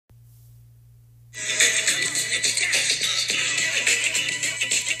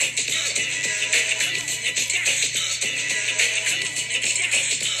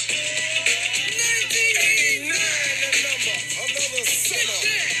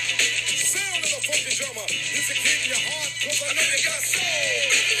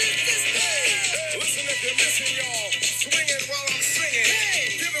Listen, y'all, swinging while I'm singing.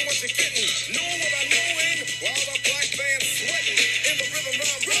 Hey, giving what you're getting, know what I'm knowing. While the black band's sweating, in the rhythm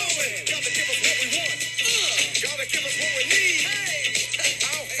I'm rolling. Gotta give us what we want. Gotta give us what we need. Hey,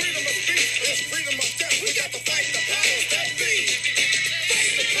 our freedom of speech is freedom of death. We got to fight the powers that be.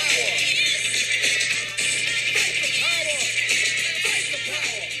 Fight the power. Fight the power. Fight the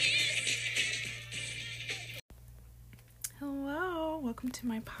power. Hello, welcome to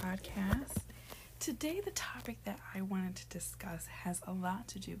my podcast. Today, the topic that I wanted to discuss has a lot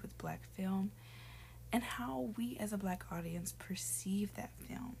to do with Black film and how we as a Black audience perceive that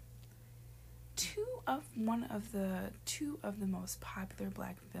film. Two of the most popular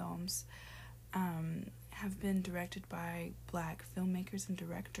Black films have been directed by Black filmmakers and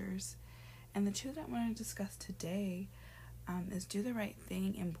directors, and the two that I want to discuss today is Do the Right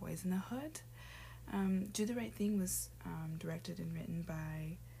Thing and Boys in the Hood. Do the Right Thing was directed and written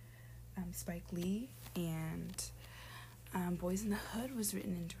by Spike Lee, and Boys in the Hood was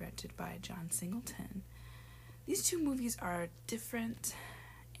written and directed by John Singleton. These two movies are different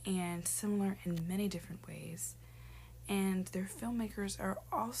and similar in many different ways, and their filmmakers are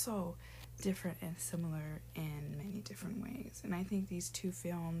also different and similar in many different ways. And I think these two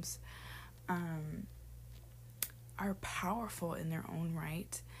films are powerful in their own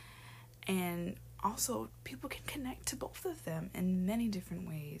right, and also people can connect to both of them in many different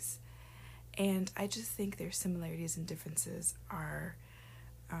ways. And I just think their similarities and differences are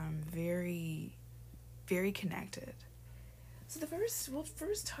very, very connected. So we'll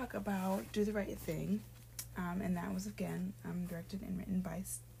first talk about Do the Right Thing, and that was again directed and written by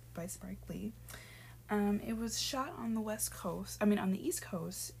Spike Lee. It was shot on the on the East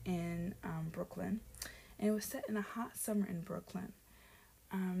Coast in Brooklyn, and it was set in a hot summer in Brooklyn.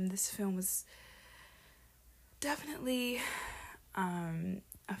 This film was definitely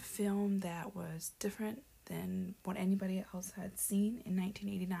a film that was different than what anybody else had seen in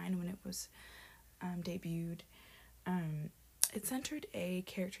 1989 when it was debuted. It centered a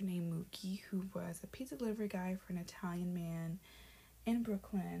character named Mookie, who was a pizza delivery guy for an Italian man in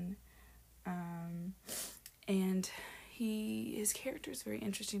Brooklyn. And his character is very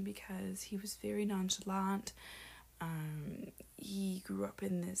interesting because he was very nonchalant. He grew up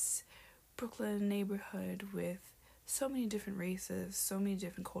in this Brooklyn neighborhood with so many different races, so many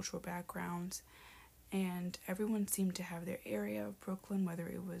different cultural backgrounds, and everyone seemed to have their area of Brooklyn, whether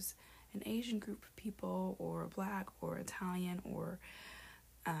it was an Asian group of people or Black or Italian or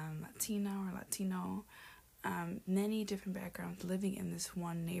Latina or Latino, many different backgrounds living in this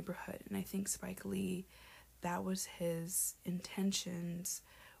one neighborhood. And I think Spike Lee, that was his intentions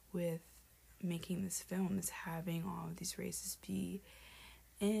with making this film, is having all of these races be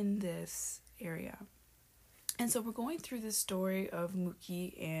in this area. And so we're going through the story of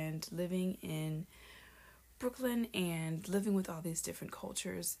Mookie and living in Brooklyn and living with all these different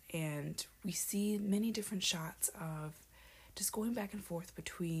cultures, and we see many different shots of just going back and forth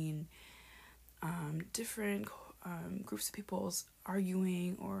between different groups of peoples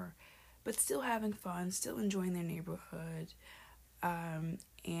arguing, but still having fun, still enjoying their neighborhood,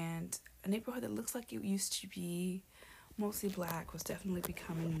 and a neighborhood that looks like it used to be mostly Black was definitely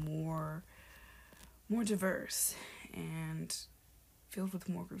becoming more diverse and filled with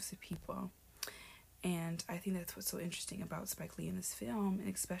more groups of people. And I think that's what's so interesting about Spike Lee in this film,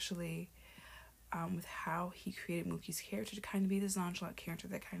 and especially with how he created Mookie's character to kind of be this nonchalant character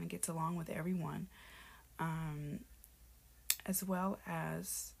that kind of gets along with everyone, as well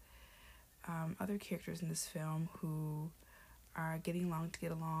as other characters in this film who are getting along to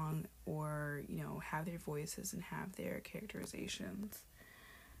get along, or have their voices and have their characterizations.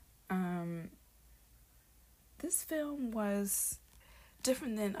 This film was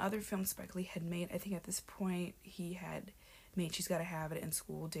different than other films Spike Lee had made. I think at this point he had made She's Gotta Have It and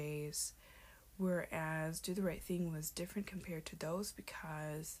School Days, whereas Do the Right Thing was different compared to those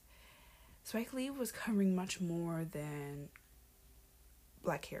because Spike Lee was covering much more than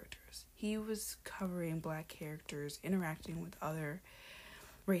Black characters. He was covering Black characters interacting with other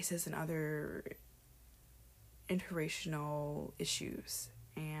races and other interracial issues,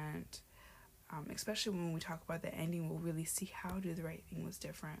 and especially when we talk about the ending, we'll really see how Do the Right Thing was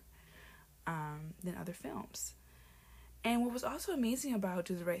different than other films. And what was also amazing about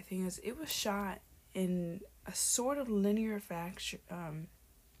Do the Right Thing is it was shot in a sort of linear fashion,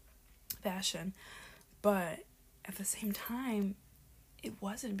 but at the same time, it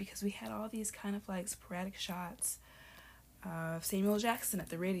wasn't, because we had all these kind of like sporadic shots of Samuel Jackson at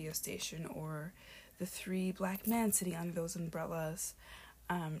the radio station, or the three Black men sitting under those umbrellas,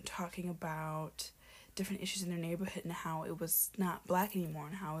 talking about different issues in their neighborhood and how it was not Black anymore,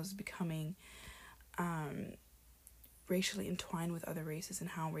 and how it was becoming racially entwined with other races and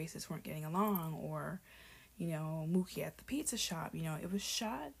how races weren't getting along, or, Mookie at the pizza shop. It was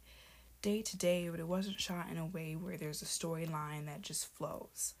shot day to day, but it wasn't shot in a way where there's a storyline that just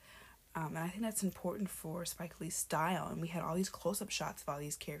flows. And I think that's important for Spike Lee's style. And we had all these close-up shots of all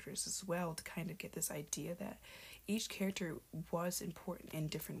these characters as well to kind of get this idea that each character was important in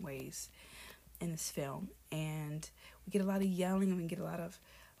different ways in this film. And we get a lot of yelling, and we get a lot of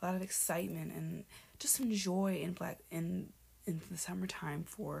excitement and just some joy in the summertime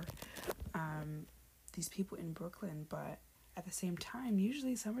for these people in Brooklyn. But at the same time,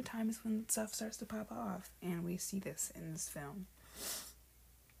 usually summertime is when stuff starts to pop off, and we see this in this film.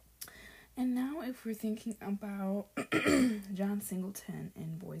 And now if we're thinking about John Singleton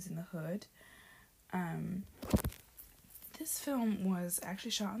in Boys in the Hood, this film was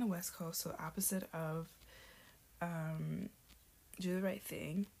actually shot on the West Coast, so opposite of Do the Right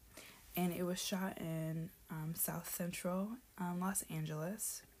Thing, and it was shot in South Central Los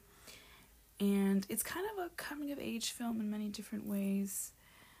Angeles. And it's kind of a coming-of-age film in many different ways.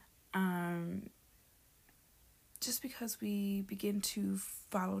 Just because we begin to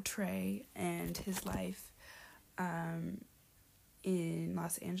follow Trey and his life in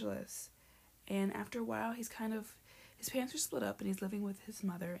Los Angeles. And after a while, his parents are split up, and he's living with his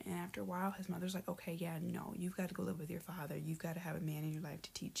mother. And after a while, his mother's like, okay, yeah, no, you've got to go live with your father. You've got to have a man in your life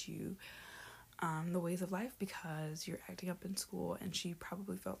to teach you the ways of life, because you're acting up in school. And she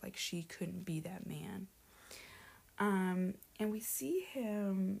probably felt like she couldn't be that man. And we see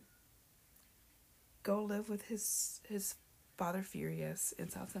him go live with his father, Furious, in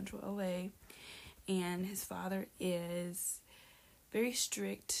South Central LA. And his father is very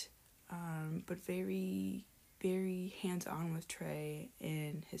strict, but very, very hands-on with Trey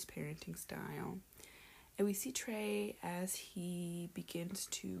in his parenting style. And we see Trey as he begins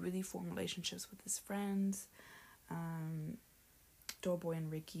to really form relationships with his friends, Doughboy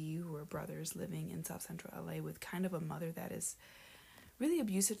and Ricky, who are brothers living in South Central LA with kind of a mother that is really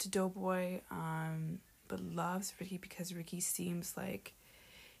abusive to Doughboy, but loves Ricky because Ricky seems like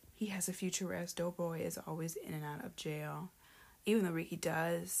he has a future, whereas Doughboy is always in and out of jail. Even though Ricky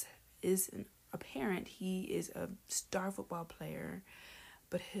is a parent, he is a star football player,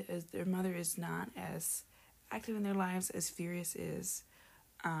 but their mother is not as active in their lives as Furious is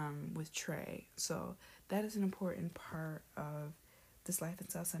with Trey. So that is an important part of this life in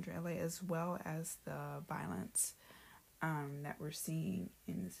South Central LA, as well as the violence that we're seeing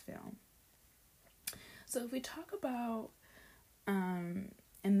in this film. So if we talk about, and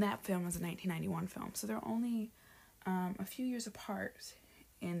that film was a 1991 film, so they're only a few years apart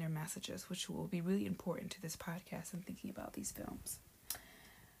in their messages, which will be really important to this podcast and thinking about these films.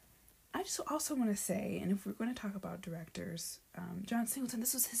 I just also want to say, and if we're going to talk about directors, John Singleton,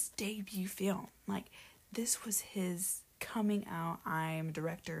 this was his debut film. Like, this was his coming out, I'm a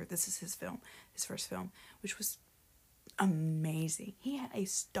director, this is his film, his first film, which was amazing. He had a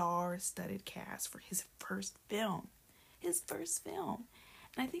star-studded cast for his first film. And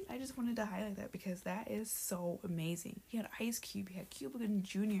I think I just wanted to highlight that because that is so amazing. He had Ice Cube, he had Cuba Gooding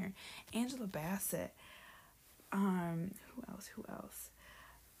Jr., Angela Bassett, who else?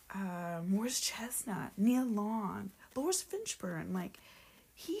 Morris Chestnut, Nia Long, Lawrence Fishburne. Like,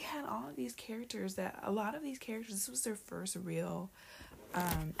 he had all of these characters a lot of these characters, this was their first real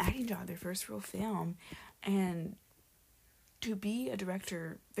acting job, their first real film. And to be a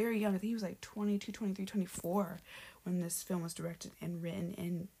director very young, I think he was like 22, 23, 24 when this film was directed and written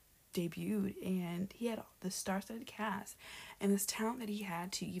and debuted. And he had the star-studded cast and this talent that he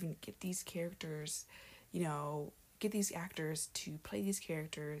had to even get these characters, get these actors to play these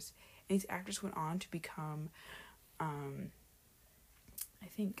characters. And these actors went on to become, I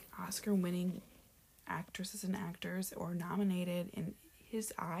think, Oscar-winning actresses and actors, or nominated. And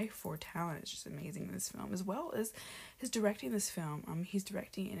his eye for talent is just amazing in this film, as well as his directing this film. He's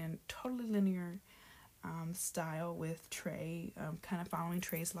directing in a totally linear style with Trey, kind of following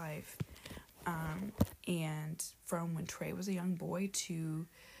Trey's life. And from when Trey was a young boy to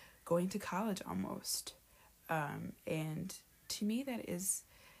going to college almost. And to me, that is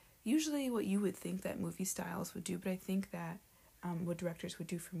usually what you would think that movie styles would do, but I think that what directors would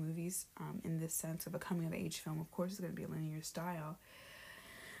do for movies, in this sense of a coming-of-age film, of course, is going to be a linear style.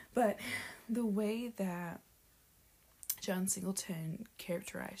 But the way that John Singleton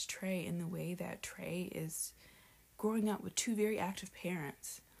characterized Trey, and the way that Trey is growing up with two very active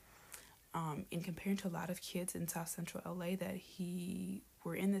parents, in comparing to a lot of kids in South Central LA that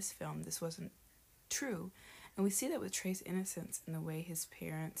were in this film, this wasn't true. And we see that with Trey's innocence in the way his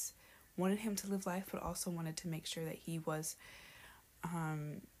parents wanted him to live life, but also wanted to make sure that he was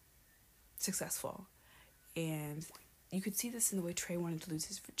successful. And you could see this in the way Trey wanted to lose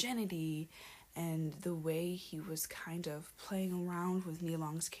his virginity, and the way he was kind of playing around with Nia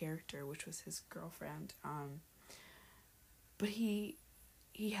Long's character, which was his girlfriend. But he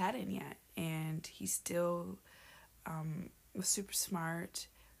hadn't yet, and he still was super smart,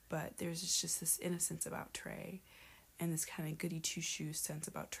 but there's just this innocence about Trey, and this kind of goody two-shoes sense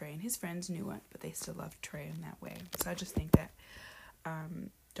about Trey, and his friends knew it, but they still loved Trey in that way. So I just think that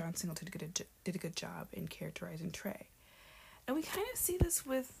John Singleton did a good job in characterizing Trey. And we kind of see this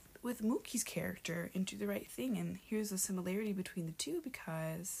with Mookie's character in Do the Right Thing, and here's a similarity between the two,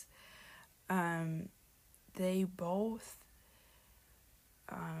 because they both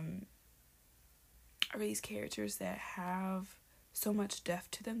are these characters that have so much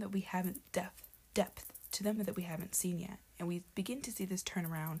depth to them that we haven't depth to them that we haven't seen yet, and we begin to see this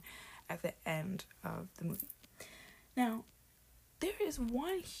turnaround at the end of the movie. Now, there is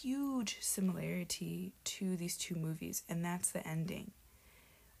one huge similarity to these two movies, and that's the ending.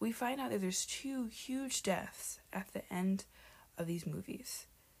 We find out that there's two huge deaths at the end of these movies.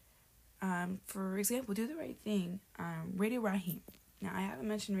 For example, Do the Right Thing, Radio Raheem. Now, I haven't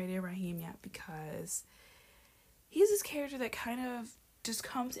mentioned Radio Raheem yet because he's this character that kind of just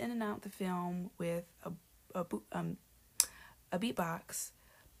comes in and out the film with a beatbox,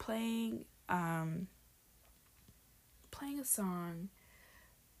 playing a song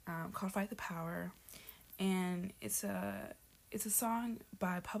called "Fight the Power," and it's a song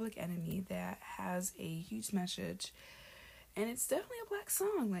by Public Enemy that has a huge message, and it's definitely a black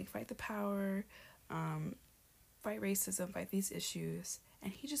song, like fight the power, fight racism, fight these issues.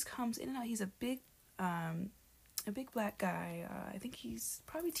 And he just comes in and out. He's a big black guy. I think he's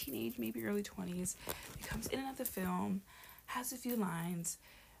probably teenage, maybe early 20s. He comes in and out the film, has a few lines,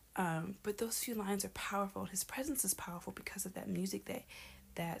 but those few lines are powerful. His presence is powerful because of that music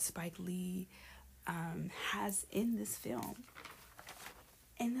that Spike Lee has in this film.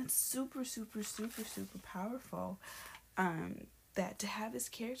 And that's super, super, super, super powerful. That to have this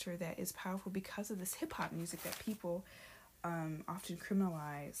character that is powerful because of this hip-hop music that people often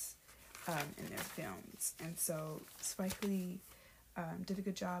criminalize in their films. And so Spike Lee did a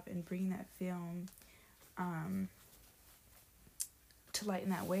good job in bringing that film to light in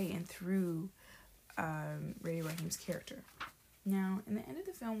that way and through Radio Raheem's character. Now, in the end of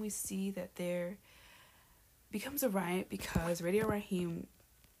the film, we see that there becomes a riot because Radio Raheem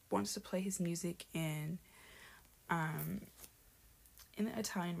wants to play his music in the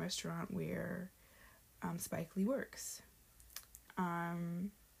Italian restaurant where Spike Lee works.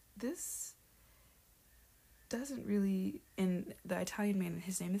 This doesn't really, and the Italian man,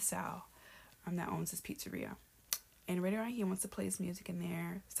 his name is Sal, that owns this pizzeria. And Radio Raheem wants to play his music in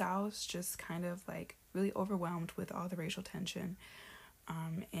there. Sal's just kind of like really overwhelmed with all the racial tension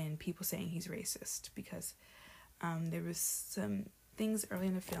and people saying he's racist because there was some things early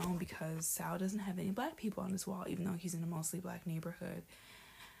in the film because Sal doesn't have any black people on his wall, even though he's in a mostly black neighborhood.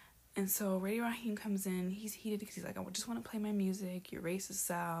 And so Radio Raheem comes in, he's heated because he's like, I just want to play my music, you're racist,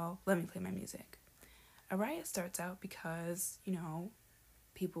 Sal, let me play my music. A riot starts out because,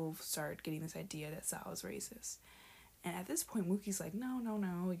 people start getting this idea that Sal is racist. And at this point, Mookie's like, no,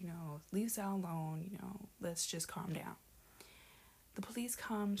 leave Sal alone, let's just calm down. The police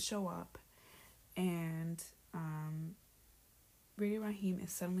show up, and Radio Raheem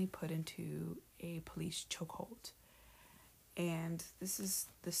is suddenly put into a police chokehold. And this is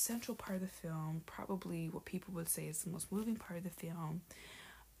the central part of the film, probably what people would say is the most moving part of the film,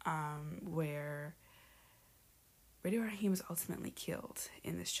 where Radio Raheem is ultimately killed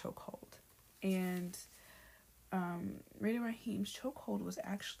in this chokehold. And Radio Raheem's chokehold was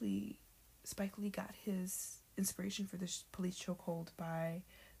actually, Spike Lee got his inspiration for this police chokehold by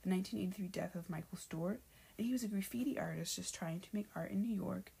the 1983 death of Michael Stewart. And he was a graffiti artist just trying to make art in New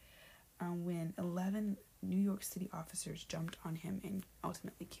York when 11 New York City officers jumped on him and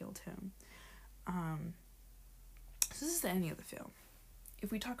ultimately killed him. So this is the ending of the film.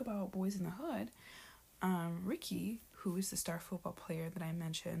 If we talk about Boys in the Hood, Ricky, who is the star football player that I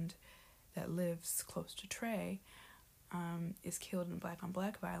mentioned that lives close to Trey, is killed in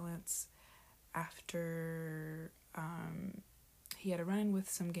black-on-black violence after he had a run-in with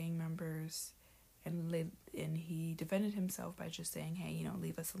some gang members, and he defended himself by just saying, hey,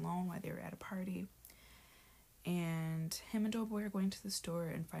 leave us alone, while they were at a party. And him and Doughboy are going to the store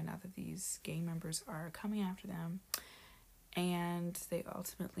and find out that these gang members are coming after them, and they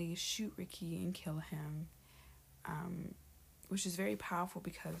ultimately shoot Ricky and kill him, which is very powerful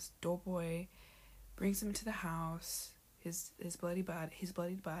because Doughboy brings him to the house, his bloody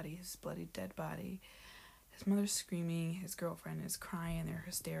dead body. His mother's screaming, his girlfriend is crying, they're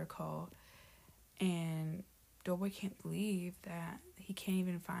hysterical, And Doughboy can't believe that he can't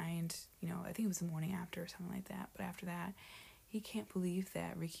even find, I think it was the morning after or something like that. But after that, he can't believe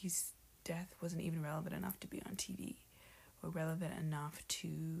that Ricky's death wasn't even relevant enough to be on TV or relevant enough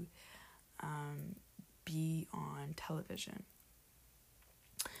to be on television.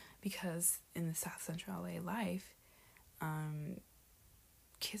 Because in the South Central LA life,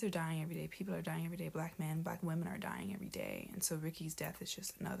 kids are dying every day, people are dying every day, black men, black women are dying every day. And so Ricky's death is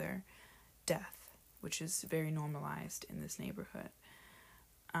just another death, which is very normalized in this neighborhood.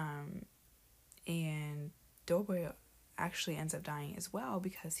 And Doughboy actually ends up dying as well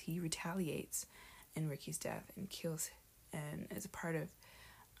because he retaliates in Ricky's death and kills, and as a part of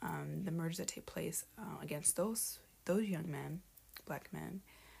the murders that take place against those young men, black men.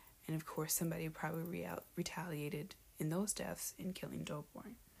 And of course, somebody probably retaliated in those deaths in killing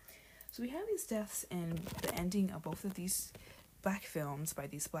Doughboy. So we have these deaths and the ending of both of these black films by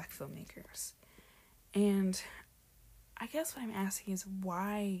these black filmmakers. And I guess what I'm asking is,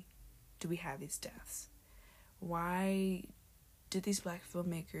 why do we have these deaths? Why did these black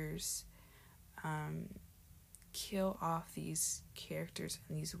filmmakers kill off these characters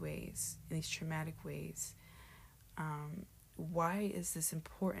in these ways, in these traumatic ways? Why is this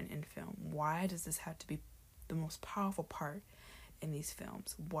important in film? Why does this have to be the most powerful part in these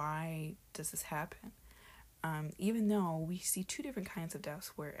films? Why does this happen? Even though we see two different kinds of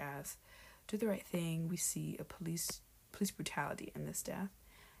deaths, whereas Do the Right Thing, we see a police brutality in this death,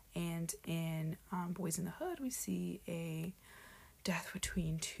 and in Boys in the Hood, we see a death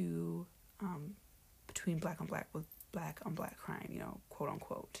between black on black with black on black crime, quote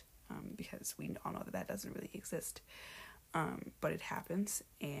unquote, because we all know that doesn't really exist, but it happens,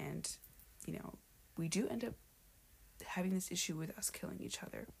 and we do end up having this issue with us killing each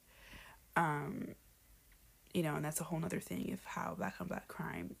other, and that's a whole nother thing of how black on black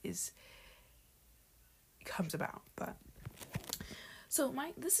crime comes about. But so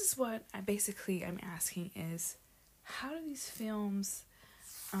this is what I'm asking is, how do these films,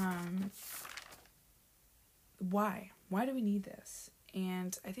 why do we need this?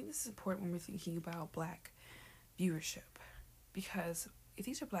 And I think this is important when we're thinking about black viewership, because if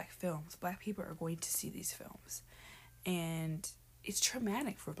these are black films, black people are going to see these films, and it's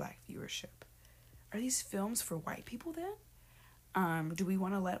traumatic for black viewership. Are these films for white people then? Do we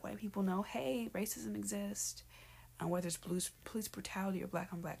want to let white people know, hey, racism exists, whether it's police brutality or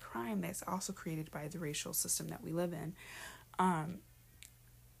black on black crime that's also created by the racial system that we live in? Are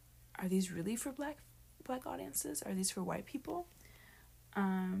these really for black audiences? Are these for white people?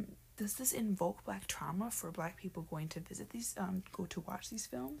 Does this invoke black trauma for black people going to visit these, go to watch these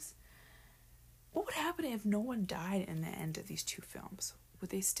films? What would happen if no one died in the end of these two films? Would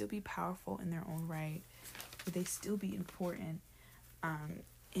they still be powerful in their own right? Would they still be important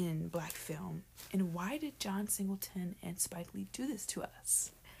in black film? And why did John Singleton and Spike Lee do this to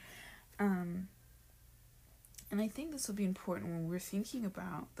us? And I think this will be important when we're thinking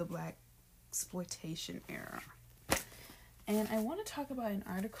about the black exploitation era. And I want to talk about an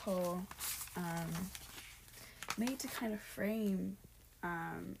article made to kind of frame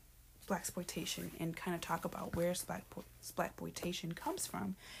black exploitation and kind of talk about where black exploitation comes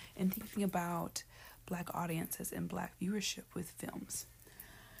from, and thinking about black audiences and black viewership with films.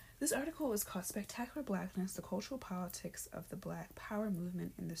 This article is called "Spectacular Blackness: The Cultural Politics of the Black Power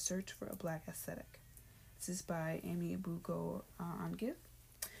Movement in the Search for a Black Aesthetic." This is by Amy Abugo Ongif.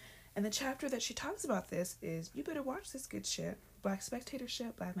 And the chapter that she talks about this is "You Better Watch This Good Shit: Black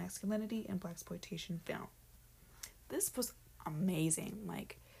Spectatorship, Black Masculinity, and Black Exploitation Film." This was amazing.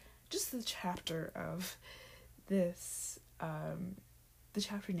 Just the chapter of this, the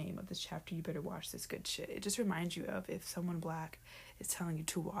chapter name of this chapter, "You Better Watch This Good Shit." It just reminds you of if someone black is telling you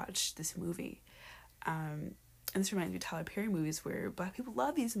to watch this movie. And this reminds me of Tyler Perry movies where black people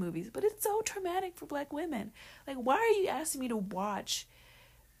love these movies, but it's so traumatic for black women. Why are you asking me to watch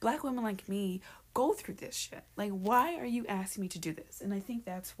black women like me go through this shit? Why are you asking me to do this? And I think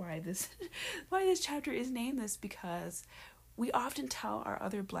that's why this chapter is named this, because we often tell our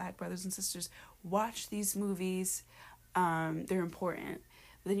other black brothers and sisters, watch these movies, they're important.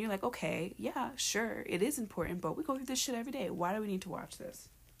 But then you're like, okay, yeah, sure, it is important, but we go through this shit every day. Why do we need to watch this?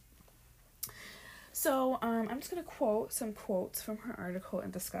 So I'm just going to quote some quotes from her article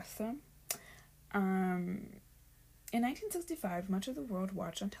and discuss them. In 1965, much of the world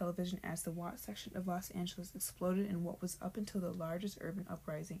watched on television as the Watts section of Los Angeles exploded in what was up until the largest urban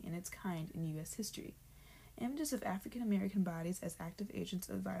uprising in its kind in U.S. history. Images of African American bodies as active agents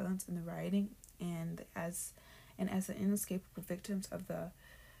of violence in the rioting and as the inescapable victims of the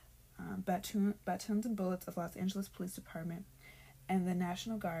batons and bullets of Los Angeles Police Department and the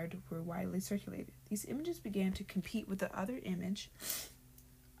National Guard were widely circulated. These images began to compete with the other image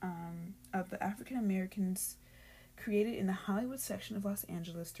of the African Americans created in the Hollywood section of Los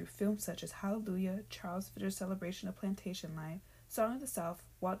Angeles through films such as Hallelujah, Charles Fitter's celebration of plantation life, Song of the South,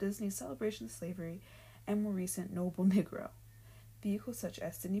 Walt Disney's celebration of slavery, and more recent Noble Negro. Vehicles such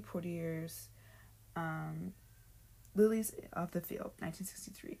as Sidney Poitier's Lilies of the Field,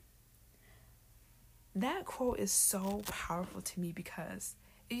 1963. That quote is so powerful to me because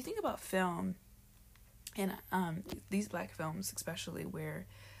if you think about film, and these black films especially, where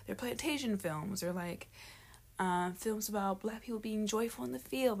they're plantation films or like films about black people being joyful in the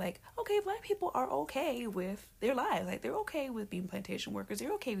field, like, okay, black people are okay with their lives, like they're okay with being plantation workers,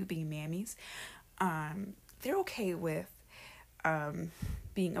 they're okay with being mammies, they're okay with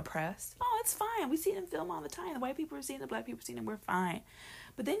being oppressed. Oh, it's fine. We see it in film all the time. The white people are seeing it, the black people are seeing it, we're fine.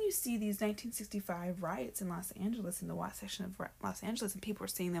 But then you see these 1965 riots in Los Angeles, in the Watts section of Los Angeles, and people are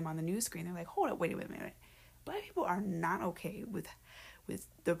seeing them on the news screen. They're like, hold up, wait a minute. Black people are not okay with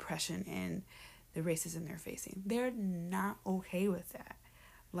the oppression and the racism they're facing. They're not okay with that.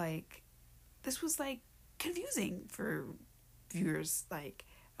 Like, this was, like, confusing for viewers. Like,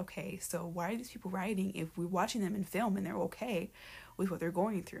 okay, so why are these people rioting if we're watching them in film and they're okay with what they're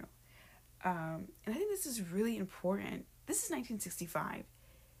going through? And I think this is really important. This is 1965.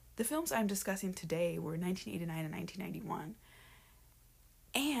 The films I'm discussing today were 1989 and 1991.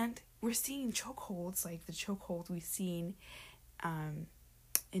 And we're seeing chokeholds, like the chokeholds we've seen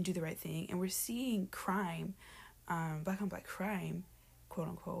in Do the Right Thing. And we're seeing crime, black on black crime, quote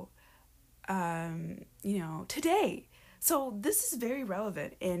unquote, today. So this is very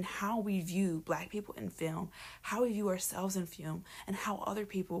relevant in how we view black people in film, how we view ourselves in film, and how other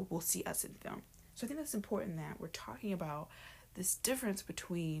people will see us in film. So I think that's important that we're talking about this difference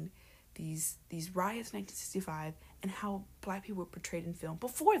between these riots in 1965 and how black people were portrayed in film.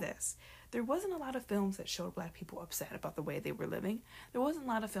 Before this, there wasn't a lot of films that showed black people upset about the way they were living. There wasn't a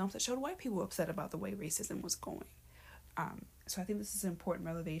lot of films that showed white people upset about the way racism was going. So I think this is an important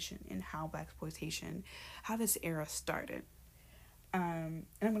revelation in how blaxploitation, how this era started. And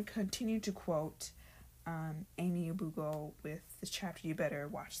I'm going to continue to quote Amy Ubugo with this chapter, You Better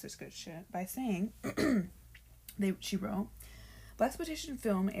Watch This Good Shit, by saying, she wrote, Blaxploitation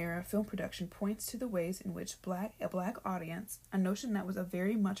film era film production points to the ways in which a black audience, a notion that was a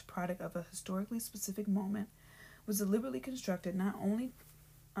very much product of a historically specific moment, was deliberately constructed not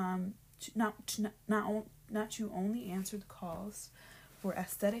to only answer the calls for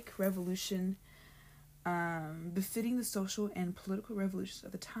aesthetic revolution befitting the social and political revolutions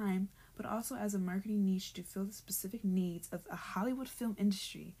of the time, but also as a marketing niche to fill the specific needs of a Hollywood film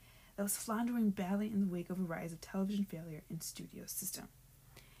industry that was floundering badly in the wake of a rise of television failure and studio system.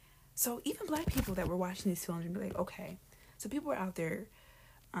 So even black people that were watching these films would be like, okay, so people were out there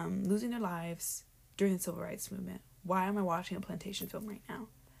losing their lives during the civil rights movement. Why am I watching a plantation film right now?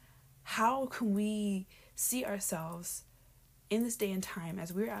 How can we see ourselves in this day and time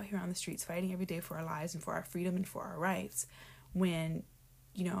as we're out here on the streets fighting every day for our lives and for our freedom and for our rights when,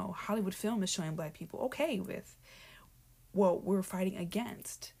 Hollywood film is showing black people okay with what we're fighting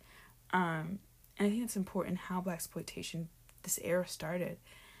against? And I think it's important how blaxploitation, this era started.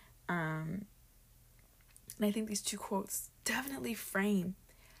 And I think these two quotes definitely frame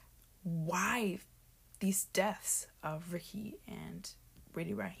why these deaths of Ricky and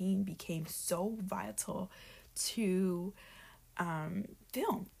Brady Rahim became so vital to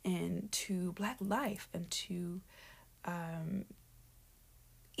film and to black life and to,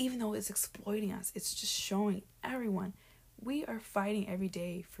 even though it's exploiting us, it's just showing everyone we are fighting every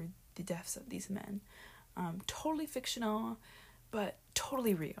day for the deaths of these men. Totally fictional, but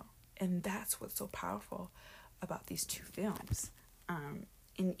totally real. And that's what's so powerful about these two films.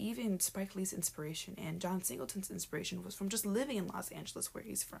 And even Spike Lee's inspiration and John Singleton's inspiration was from just living in Los Angeles, where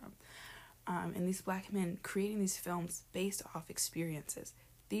he's from. And these black men creating these films based off experiences.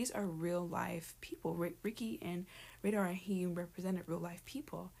 These are real life people. Ricky and Radar Rahim represented real life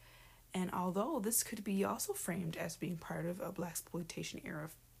people. And although this could be also framed as being part of a blaxploitation era,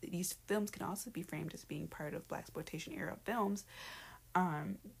 these films can also be framed as being part of blaxploitation era films.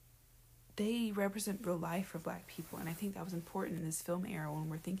 They represent real life for black people, and I think that was important in this film era when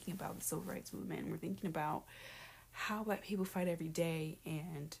we're thinking about the civil rights movement and we're thinking about how black people fight every day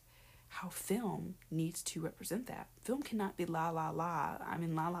and how film needs to represent that. Film cannot be la la la, I'm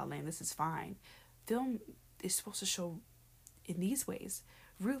in La La Land, this is fine. Film is supposed to show in these ways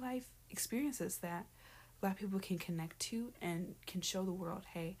real life experiences that black people can connect to and can show the world,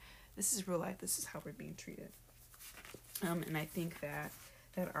 hey, this is real life, this is how we're being treated. And I think that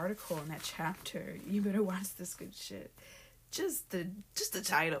article in that chapter, You Better Watch This Good Shit, just the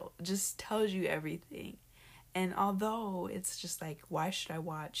title just tells you everything. And although it's just like, why should I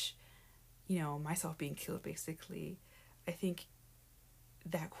watch, myself being killed, basically, I think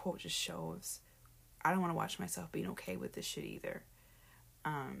that quote just shows I don't want to watch myself being okay with this shit either.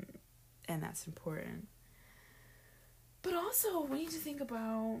 And that's important. But also, we need to think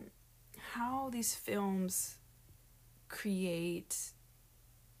about how these films create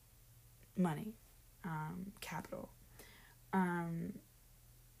money, capital. And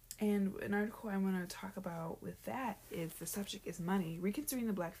an article I want to talk about with that is the subject is money, reconsidering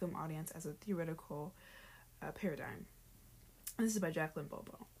the black film audience as a theoretical paradigm. And this is by Jacqueline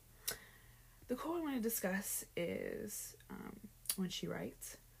Bobo. The quote I want to discuss is when she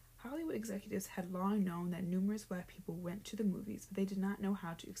writes, Hollywood executives had long known that numerous black people went to the movies, but they did not know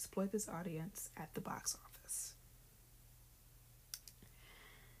how to exploit this audience at the box office.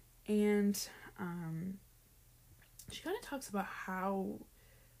 And she kind of talks about how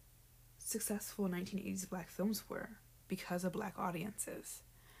successful 1980s black films were because of black audiences.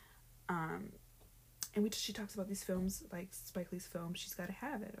 And she talks about these films like Spike Lee's film She's Gotta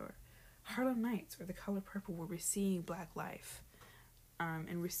Have It, or Harlem Nights, or The Color Purple, where we're seeing black life.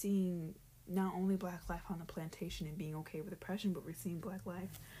 And we're seeing not only black life on the plantation and being okay with oppression, but we're seeing black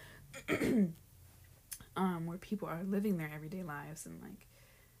life where people are living their everyday lives. And like,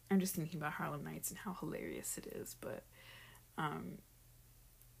 I'm just thinking about Harlem Nights and how hilarious it is, but and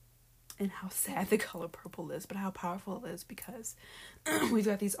how sad The Color Purple is, but how powerful it is because we've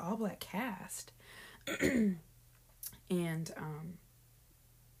got these all black cast and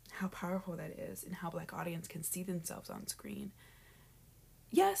how powerful that is, and how black audience can see themselves on screen.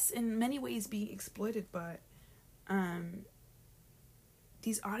 Yes, in many ways being exploited, but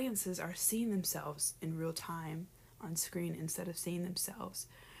these audiences are seeing themselves in real time on screen instead of seeing themselves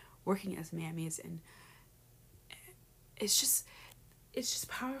working as mammies. And it's just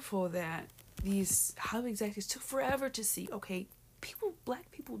powerful that these Hollywood executives took forever to see, okay,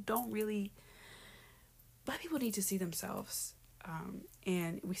 black people need to see themselves.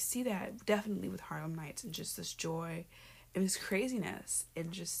 And we see that definitely with Harlem Nights, and just this joy and this craziness,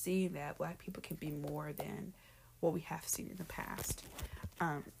 and just seeing that black people can be more than what we have seen in the past.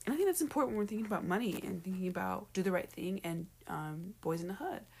 And I think that's important when we're thinking about money and thinking about Do the Right Thing and Boys in the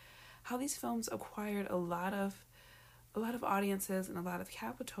Hood. How these films acquired a lot of audiences and a lot of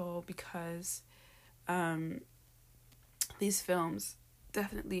capital because these films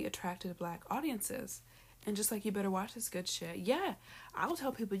definitely attracted black audiences. And just like You Better Watch This Good Shit, yeah, I will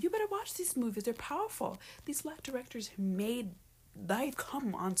tell people, you better watch these movies. They're powerful. These black directors made life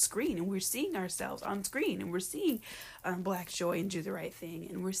come on screen, and we're seeing ourselves on screen, and we're seeing black joy and Do the Right Thing,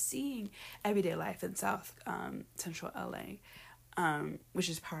 and we're seeing everyday life in South Central LA, which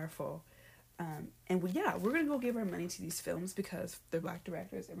is powerful. And we're going to go give our money to these films because they're black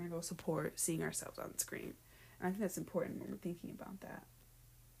directors, and we're going to go support seeing ourselves on screen. And I think that's important when we're thinking about that.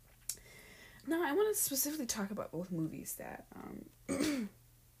 Now, I want to specifically talk about both movies that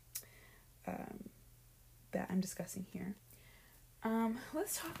that I'm discussing here.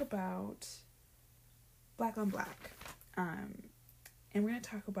 Let's talk about Black on Black. And we're going to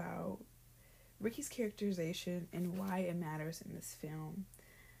talk about Ricky's characterization and why it matters in this film.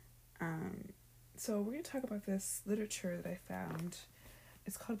 So we're going to talk about this literature that I found.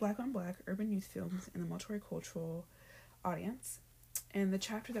 It's called Black on Black, Urban Youth Films in the Multicultural Audience. And the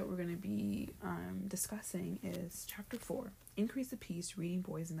chapter that we're going to be discussing is Chapter 4, Increase the Peace, Reading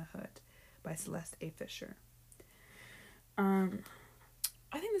Boys in the Hood by Celeste A. Fisher. I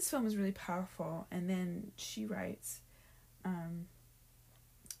think this film is really powerful. And then she writes,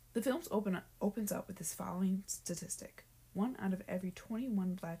 the film opens up with this following statistic. 1 out of every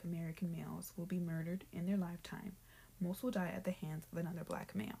 21 black American males will be murdered in their lifetime. Most will die at the hands of another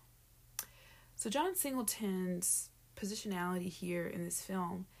black male. So John Singleton's positionality here in this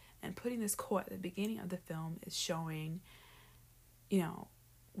film and putting this quote at the beginning of the film is showing,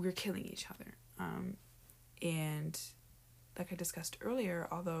 we're killing each other. And like I discussed earlier,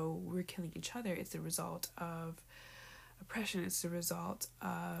 although we're killing each other, it's the result of oppression, it's the result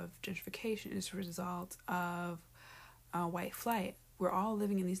of gentrification, it's the result of white flight. We're all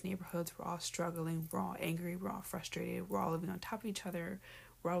living in these neighborhoods, we're all struggling, we're all angry, we're all frustrated, we're all living on top of each other,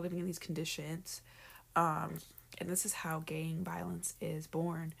 we're all living in these conditions. And this is how gang violence is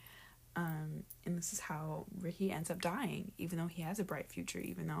born. And this is how Ricky ends up dying, even though he has a bright future,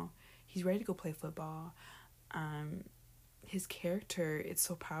 even though he's ready to go play football. His character, it's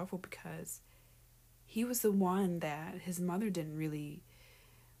so powerful because he was the one that his mother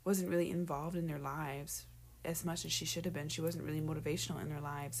wasn't really involved in their lives as much as she should have been. She wasn't really motivational in their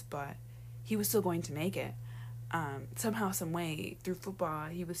lives, but he was still going to make it. somehow, some way, through football,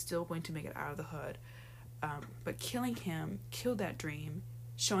 he was still going to make it out of the hood. But killing him killed that dream,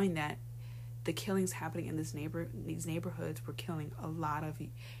 showing that the killings happening in these neighborhoods were killing a lot of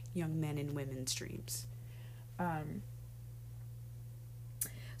young men and women's dreams.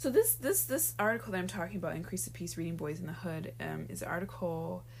 So this article that I'm talking about, Increase the Peace, Reading Boys in the Hood, is an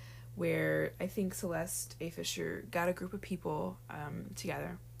article where I think Celeste A. Fisher got a group of people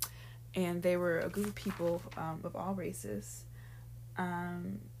together, and they were a group of people of all races,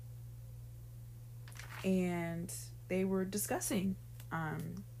 and they were discussing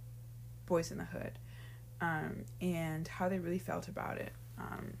Boys in the Hood, and how they really felt about it.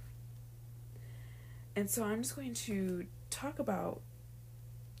 And so I'm just going to talk about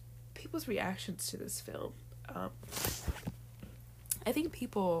people's reactions to this film. I think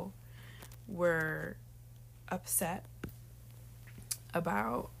people were upset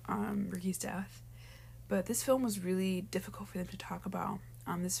about Ricky's death, but this film was really difficult for them to talk about.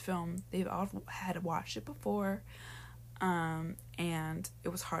 This film, they've all had watched it before, and it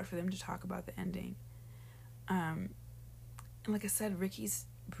was hard for them to talk about the ending. And like I said, Ricky's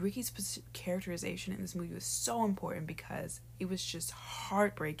characterization in this movie was so important because it was just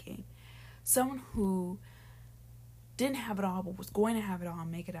heartbreaking. Someone who didn't have it all but was going to have it all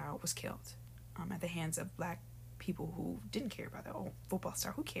and make it out was killed at the hands of black people who didn't care about that. Oh, football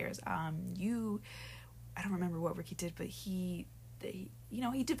star, who cares? I don't remember what Ricky did, but he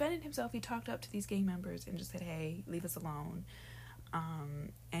defended himself. He talked up to these gang members and just said, hey, leave us alone.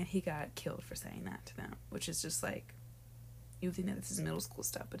 And he got killed for saying that to them, which is just like, you would think that this is middle school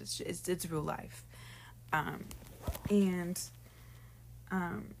stuff, but it's real life.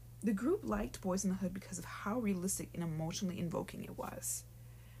 The group liked Boys in the Hood because of how realistic and emotionally invoking it was.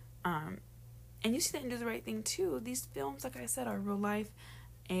 And you see that in Do the Right Thing too. These films, like I said, are real life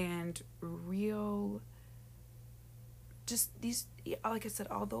and real. Just these, like I said,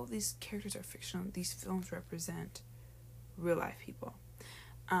 although these characters are fictional, these films represent real life people.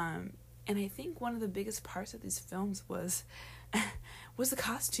 And I think one of the biggest parts of these films was the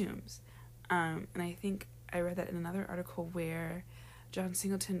costumes. And I think I read that in another article where John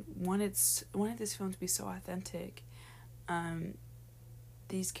Singleton wanted this film to be so authentic.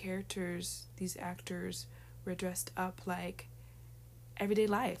 These characters, these actors were dressed up like everyday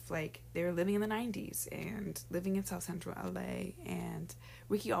life, like they were living in the 90s and living in South Central LA, and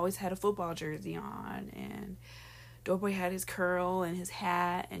Ricky always had a football jersey on, and Doughboy had his curl and his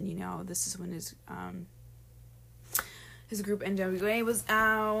hat, and this is when his group NWA was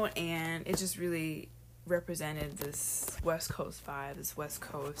out, and it just really represented this West Coast vibe, this West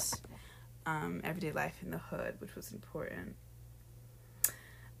Coast everyday life in the hood, which was important.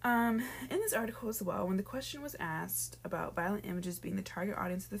 In this article as well, when the question was asked about violent images being the target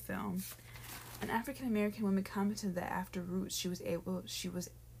audience of the film, an African-American woman commented that after Roots, she was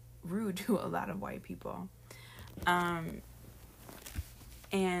rude to a lot of white people. And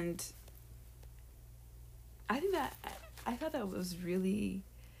I thought that was really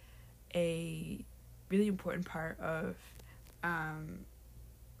a really important part of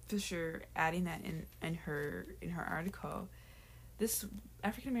Fisher adding that in her article. This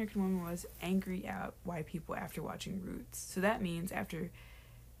African American woman was angry at white people after watching Roots. So that means after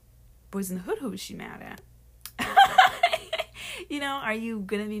Boys in the Hood, who was she mad at? Are you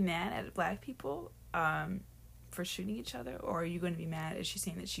gonna be mad at black people for shooting each other, or are you going to be mad? Is she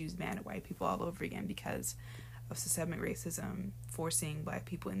saying that she was mad at white people all over again because of systemic racism forcing black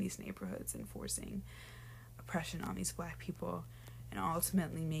people in these neighborhoods and forcing oppression on these black people, and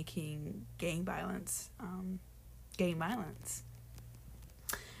ultimately making gang violence?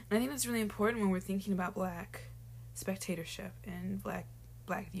 And I think that's really important when we're thinking about black spectatorship and black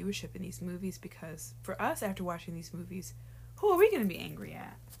viewership in these movies, because for us, after watching these movies, who are we going to be angry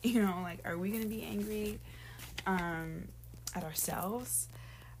at? Are we going to be angry at ourselves?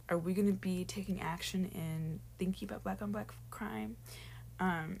 Are we going to be taking action and thinking about black on black crime?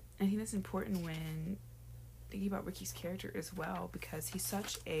 I think that's important when thinking about Ricky's character as well, because he's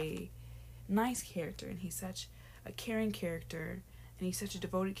such a nice character, and he's such a caring character, and he's such a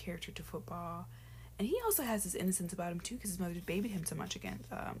devoted character to football. And he also has this innocence about him too, because his mother babied him so much again,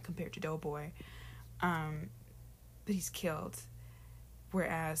 compared to Doughboy. But he's killed.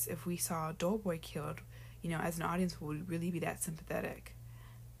 Whereas if we saw Doughboy killed, as an audience, would really be that sympathetic.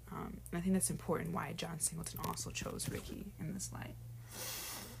 And I think that's important why John Singleton also chose Ricky in this light.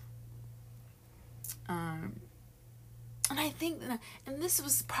 And I think, and this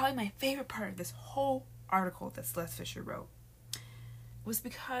was probably my favorite part of this whole article that Celeste Fisher wrote, was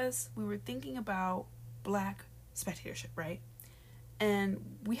because we were thinking about black spectatorship, right?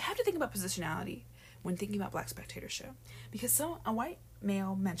 And we have to think about positionality. when thinking about black spectatorship. Because a white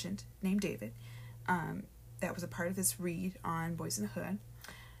male mentioned, named David, that was a part of this read on Boys in the Hood,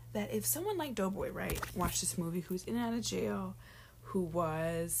 that if someone like Doughboy, right, watched this movie, who's in and out of jail, who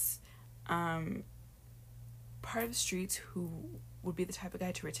was part of the streets, who would be the type of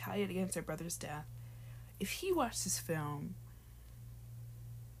guy to retaliate against their brother's death, if he watched this film,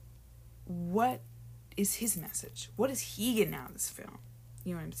 what is his message? What is he getting out of this film?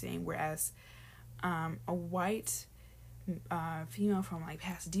 You know what I'm saying? Whereas a white female from like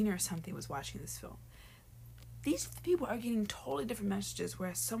Pasadena or something was watching this film, these people are getting totally different messages.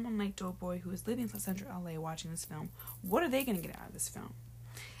 Whereas someone like Doughboy, who is living in South Central LA watching this film, what are they going to get out of this film?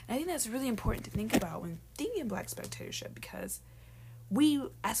 And I think that's really important to think about when thinking of black spectatorship, because we,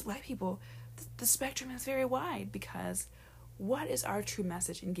 as black people, the spectrum is very wide. Because what is our true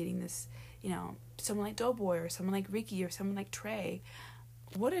message in getting this, someone like Doughboy or someone like Ricky or someone like Trey,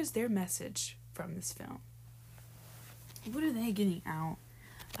 what is their message from this film? What are they getting out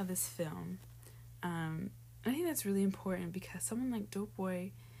of this film? I think that's really important, because someone like Doughboy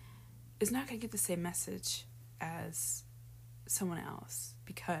is not going to get the same message as someone else,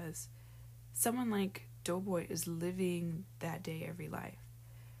 because someone like Doughboy is living that day every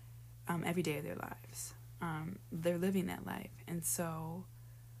day of their lives. They're living that life. And so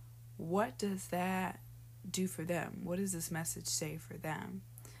what does that do for them? What does this message say for them?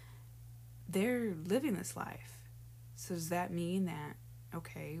 They're living this life. So does that mean that,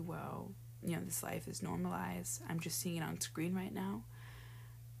 okay, well, this life is normalized, I'm just seeing it on screen right now?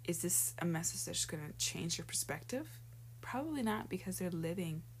 Is this a message that's going to change your perspective? Probably not, because they're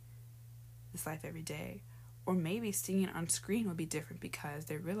living this life every day. Or maybe seeing it on screen will be different, because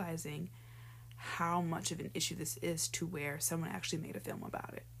they're realizing how much of an issue this is, to where someone actually made a film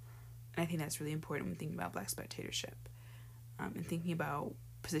about it. And I think that's really important when thinking about black spectatorship, and thinking about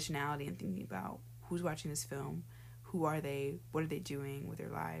positionality, and thinking about who's watching this film, who are they, what are they doing with their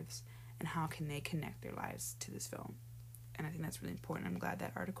lives, and how can they connect their lives to this film. And I think that's really important. I'm glad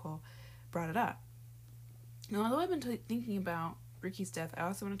that article brought it up. Now, although I've been thinking about Ricky's death, I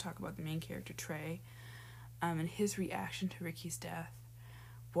also want to talk about the main character, Trey, and his reaction to Ricky's death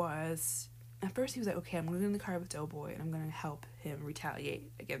was, at first he was like, okay, I'm going to get in the car with Doughboy, and I'm going to help him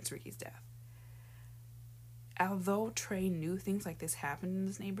retaliate against Ricky's death. Although Trey knew things like this happened in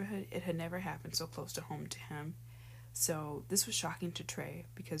this neighborhood, it had never happened so close to home to him. So this was shocking to Trey,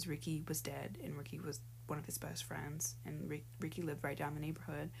 because Ricky was dead, and Ricky was one of his best friends, and Ricky lived right down the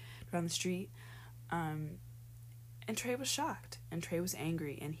neighborhood, down the street. And Trey was shocked, and Trey was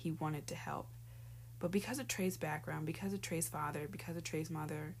angry, and he wanted to help. But because of Trey's background, because of Trey's father, because of Trey's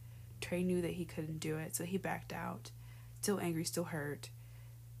mother, Trey knew that he couldn't do it, so he backed out. Still angry, still hurt.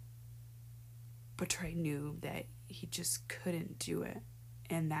 But Trey knew that he just couldn't do it.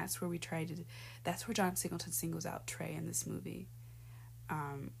 And that's where John Singleton singles out Trey in this movie.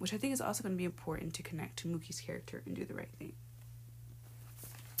 Which I think is also going to be important to connect to Mookie's character and Do the Right Thing.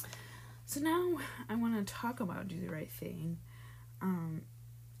 So now I want to talk about Do the Right Thing, and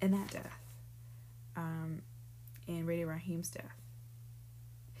that death, and Radio Raheem's death.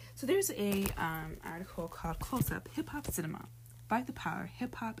 So there's a article called Close Up, Hip Hop Cinema, Fight the Power,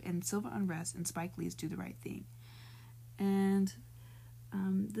 Hip Hop and Civil Unrest, and Spike Lee's Do the Right Thing. And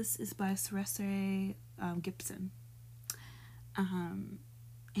this is by Sriracha Gibson.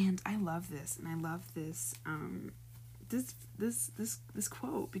 And I love this, and I love this this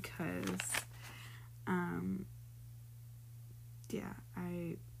quote, because I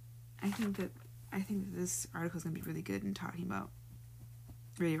think that this article is going to be really good in talking about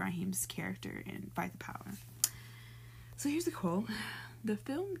Radio Raheem's character in Fight the Power. So here's the quote. The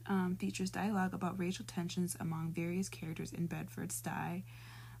film features dialogue about racial tensions among various characters in Bedford Stuy,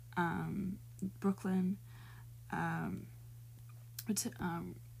 Brooklyn,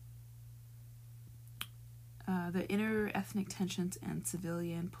 the inter-ethnic tensions and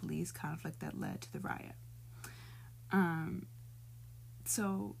civilian-police conflict that led to the riot.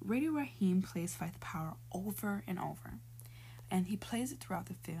 So Radio Raheem plays Fight the Power over and over. And he plays it throughout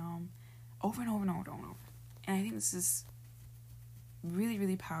the film over and over and over and over. And I think this is really,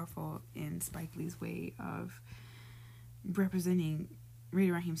 really powerful in Spike Lee's way of representing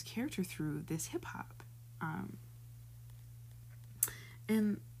Radio Raheem's character through this hip-hop.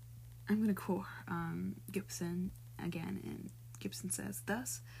 And I'm going to quote Gibson again, and Gibson says,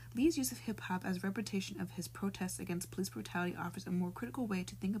 thus, Lee's use of hip-hop as a representation of his protests against police brutality offers a more critical way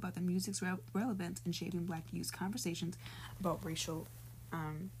to think about the music's relevance in shaping black youth conversations about racial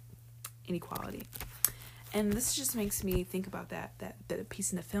inequality. And this just makes me think about that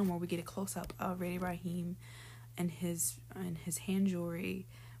piece in the film where we get a close-up of Radio Raheem and his hand jewelry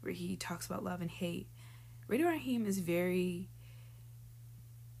where he talks about love and hate. Radio Raheem is very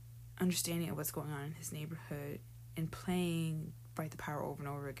understanding of what's going on in his neighborhood and playing Fight the Power over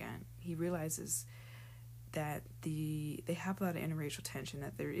and over again. He realizes that they have a lot of interracial tension,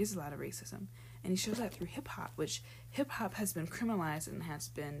 that there is a lot of racism, and he shows that through hip-hop, which hip-hop has been criminalized and has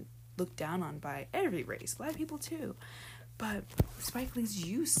been looked down on by every race, black people too. But Spike Lee's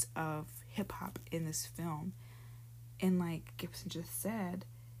use of hip-hop in this film, and like Gibson just said,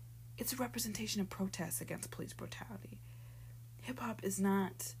 it's a representation of protests against police brutality. Hip-hop is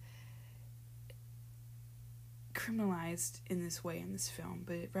not criminalized in this way in this film,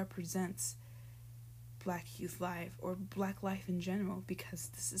 but it represents black youth life, or black life in general, because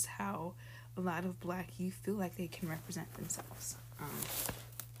this is how a lot of black youth feel like they can represent themselves.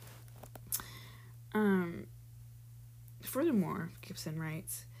 Furthermore, Gibson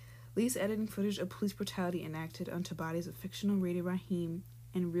writes, Lee's editing footage of police brutality enacted onto bodies of fictional Radio Raheem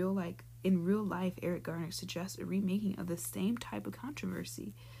and in real life Eric Garner suggests a remaking of the same type of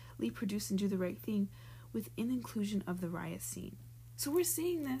controversy Lee produced in Do the Right Thing, within inclusion of the riot scene. So we're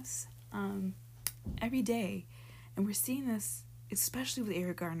seeing this every day, and we're seeing this especially with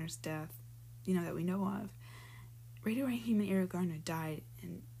Eric Garner's death, that we know of. Radio Raheem and Eric Garner died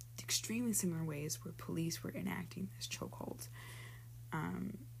in extremely similar ways, where police were enacting this chokehold,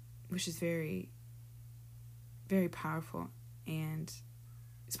 which is very, very powerful. And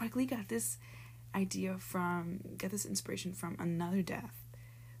Spike Lee got this inspiration from another death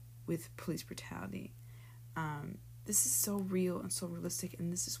with police brutality. This is so real and so realistic,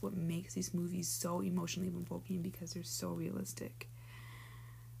 and this is what makes these movies so emotionally invoking, because they're so realistic.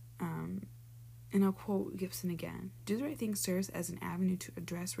 And I'll quote Gibson again. Do the Right Thing serves as an avenue to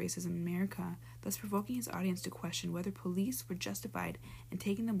address racism in America, thus provoking his audience to question whether police were justified in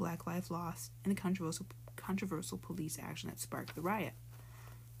taking the Black Lives Lost and the controversial police action that sparked the riot.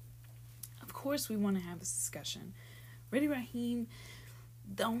 Of course we want to have this discussion. Radio Raheem,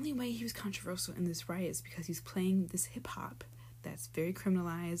 the only way he was controversial in this riot is because he's playing this hip-hop that's very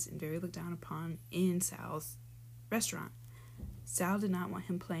criminalized and very looked down upon in Sal's restaurant. Sal did not want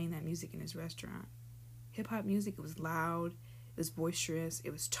him playing that music in his restaurant. Hip-hop music, it was loud, it was boisterous,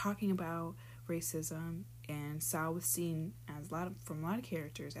 it was talking about racism, and Sal was seen as from a lot of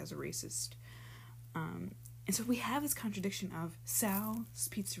characters as a racist. And so we have this contradiction of Sal's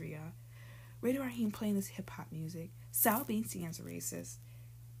Pizzeria, Radio Raheem playing this hip-hop music, Sal being seen as a racist,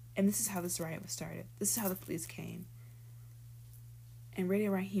 and this is how this riot was started. This is how the police came. And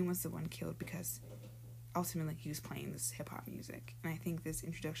Radio Raheem was the one killed because ultimately he was playing this hip-hop music. And I think this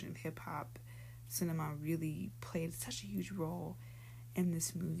introduction of hip-hop cinema really played such a huge role in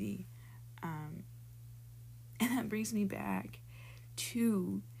this movie. And that brings me back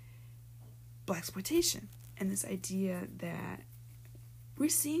to blaxploitation and this idea that we're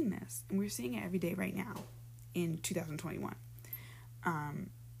seeing this, and we're seeing it every day right now in 2021.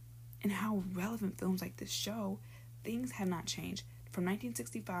 And how relevant films like this show, things have not changed. From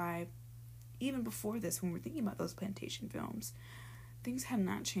 1965, even before this, when we're thinking about those plantation films, things have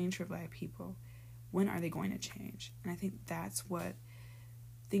not changed for black people. When are they going to change? And I think that's what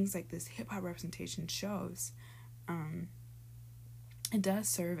things like this hip-hop representation shows. It does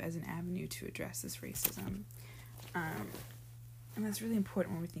serve as an avenue to address this racism. And that's really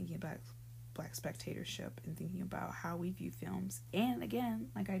important when we're thinking about black spectatorship and thinking about how we view films. And again,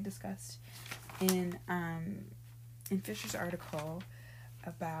 like I discussed in Fisher's article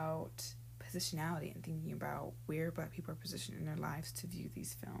about positionality and thinking about where black people are positioned in their lives to view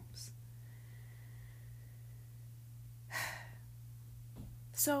these films.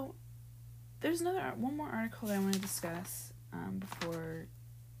 So there's one more article that I want to discuss before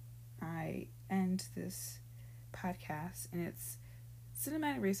I end this podcast, and it's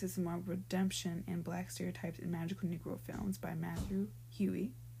Cinematic Racism of Redemption and Black Stereotypes in Magical Negro Films by Matthew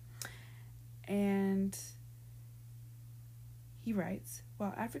Huey. And he writes,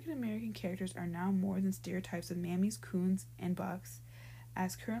 while African American characters are now more than stereotypes of mammies, coons, and bucks,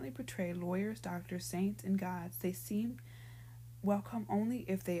 as currently portrayed lawyers, doctors, saints, and gods, they seem welcome only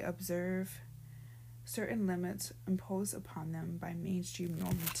if they observe certain limits imposed upon them by mainstream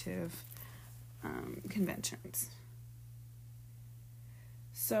normative conventions.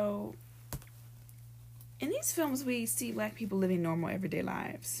 So, in these films, we see black people living normal, everyday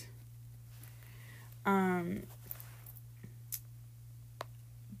lives.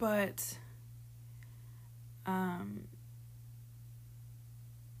 But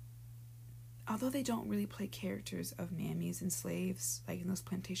although they don't really play characters of mammies and slaves like in those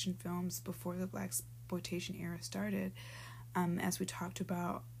plantation films before the blaxploitation era started, as we talked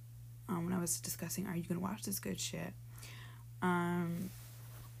about when I was discussing Are You Gonna Watch This Good Shit,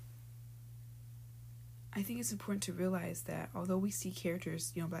 I think it's important to realize that although we see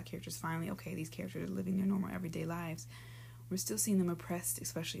characters, Black characters finally, okay, these characters are living their normal everyday lives, we're still seeing them oppressed,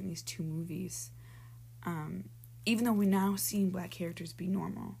 especially in these 2 movies. Even though we're now seeing Black characters be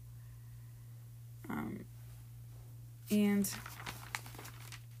normal. And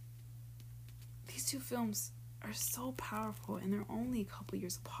these 2 films are so powerful, and they're only a couple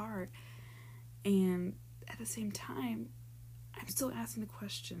years apart. And at the same time, I'm still asking the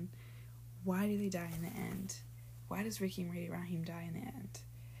question, why do they die in the end? Why does Ricky and Raheem die in the end?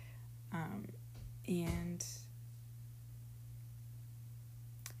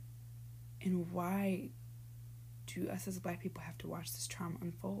 And why do us as Black people have to watch this trauma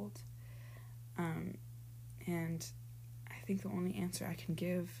unfold? And I think the only answer I can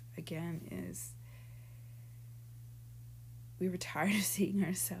give, again, is we were tired of seeing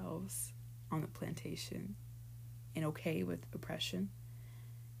ourselves on the plantation and okay with oppression.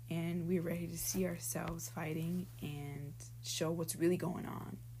 And we're ready to see ourselves fighting and show what's really going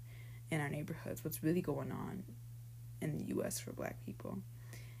on in our neighborhoods, what's really going on in the U.S. for Black people.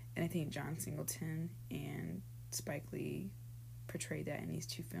 And I think John Singleton and Spike Lee portrayed that in these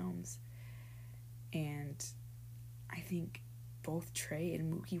 2 films. And I think both Trey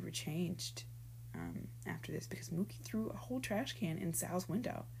and Mookie were changed after this, because Mookie threw a whole trash can in Sal's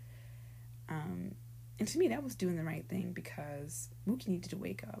window. And to me, that was doing the right thing, because Mookie needed to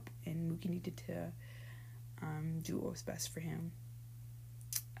wake up, and Mookie needed to do what was best for him.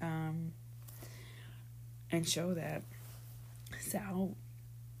 And show that Sal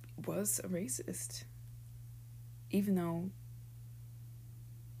was a racist. Even though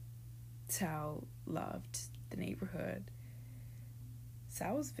Sal loved the neighborhood,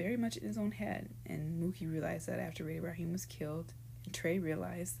 Sal was very much in his own head. And Mookie realized that after Ray Raheem was killed. And Trey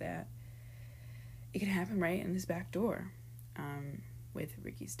realized that it could happen right in his back door with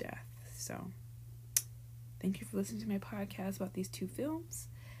Ricky's death. So, thank you for listening to my podcast about these 2 films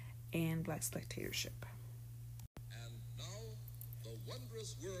and Black spectatorship. And now, the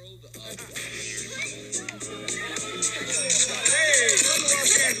wondrous world of... Hey, come to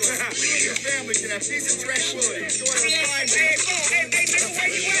Los Angeles. You and your family can have peace and tranquility. Enjoy a fine day. Hey, nigga,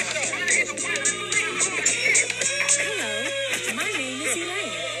 where you at, though? Hello, my name is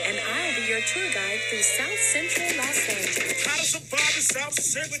Elaine, and I'll be your tour guide through South Central Los Angeles. How to survive in South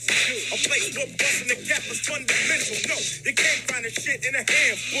Central? A place where busting the gap is fundamental. No, you can't find a shit in a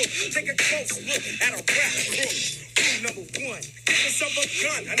handbook. Take a close look at a rap crook. Rule number 1, get yourself a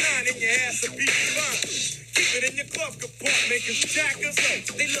gun. A 9 in your ass will be fine. Keep it in your glove compartment, cause jackers,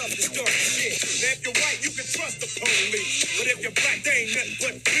 they love to start shit. Now if you're white, you can trust the police. But if you're Black, they ain't nothing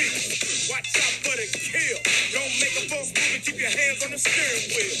but beef. Watch out for the kill. Don't make a false move and keep your hands on the steering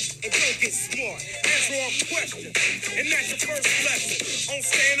wheel. And don't get smart, answer all questions. And that's your first lesson on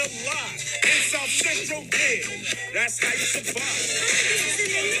staying alive in South Central. Yeah, that's how you survive. This is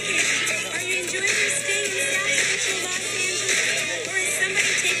Elaine again.